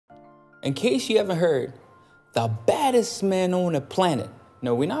In case you haven't heard, the baddest man on the planet.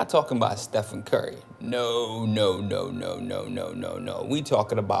 No, we're not talking about Stephen Curry. No. We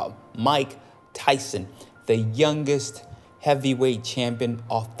talking about Mike Tyson, the youngest heavyweight champion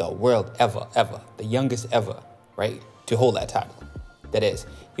of the world ever. The youngest ever, right? To hold that title. That is,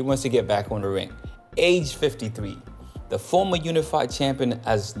 he wants to get back on the ring. Age 53. The former unified champion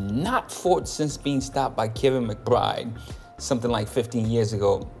has not fought since being stopped by Kevin McBride something like 15 years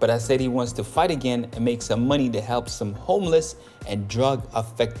ago, but I said he wants to fight again and make some money to help some homeless and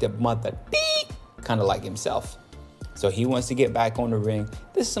drug-affected mother, kind of like himself. So he wants to get back on the ring.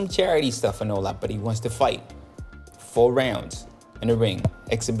 There's some charity stuff and all that, but he wants to fight 4 rounds in the ring,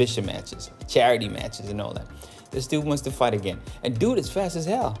 exhibition matches, charity matches and all that. This dude wants to fight again. And dude is fast as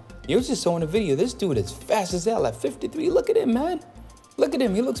hell. You just saw in the video, this dude is fast as hell at 53. Look at him, man. Look at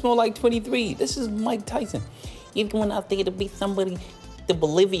him. He looks more like 23. This is Mike Tyson. He's going out there to beat somebody to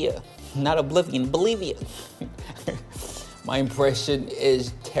Bolivia. Not Oblivion, Bolivia. My impression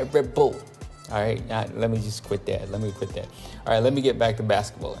is terrible. All right, let me just quit that. All right, let me get back to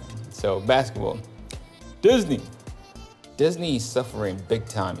basketball. So basketball, Disney is suffering big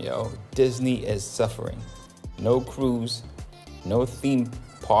time, yo. Disney is suffering. No cruise, no theme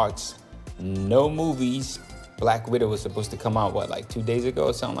parks, no movies. Black Widow was supposed to come out, what, like 2 days ago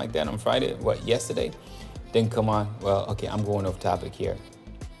or something like that on Friday? What, yesterday? Didn't come on. Well, okay, I'm going off topic here.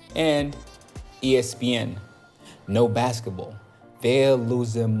 And ESPN, no basketball. They're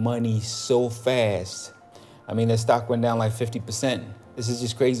losing money so fast. I mean, their stock went down like 50%. This is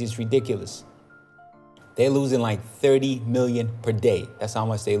just crazy. It's ridiculous. They're losing like 30 million per day. That's how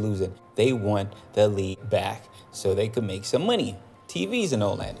much they're losing. They want the league back so they could make some money. TVs and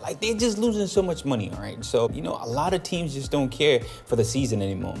all that. Like, they're just losing so much money, all right? So, you know, a lot of teams just don't care for the season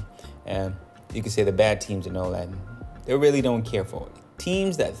anymore. And you could say the bad teams and all that. They really don't care for it.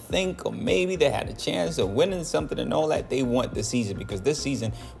 Teams that think or maybe they had a chance of winning something and all that, they want the season because this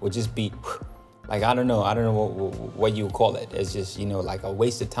season will just be like, I don't know what you would call it. It's just, you know, like a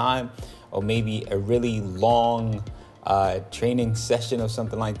waste of time or maybe a really long training session or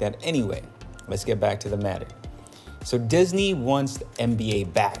something like that. Anyway, let's get back to the matter. So Disney wants the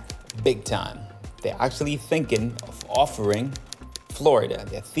NBA back big time. They're actually thinking of offering Florida,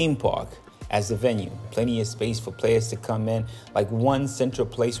 their theme park, as the venue. Plenty of space for players to come in, like one central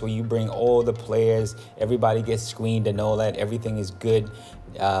place where you bring all the players, everybody gets screened and all that, everything is good.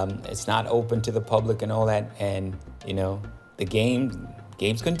 It's not open to the public and all that, and you know, the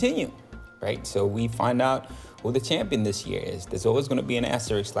games continue, right? So we find out who the champion this year is. There's always gonna be an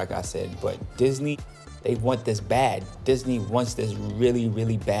asterisk, like I said, but Disney, they want this bad. Disney wants this really,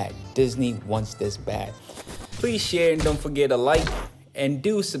 really bad. Disney wants this bad. Please share and don't forget to like. And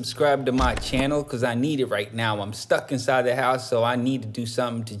do subscribe to my channel because I need it right now. I'm stuck inside the house, so I need to do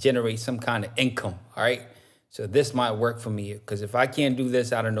something to generate some kind of income, all right? So this might work for me because if I can't do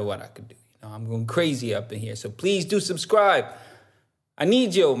this, I don't know what I could do. You know, I'm going crazy up in here. So please do subscribe. I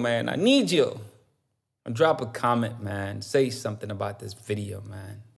need you, man. I need you. And drop a comment, man. Say something about this video, man.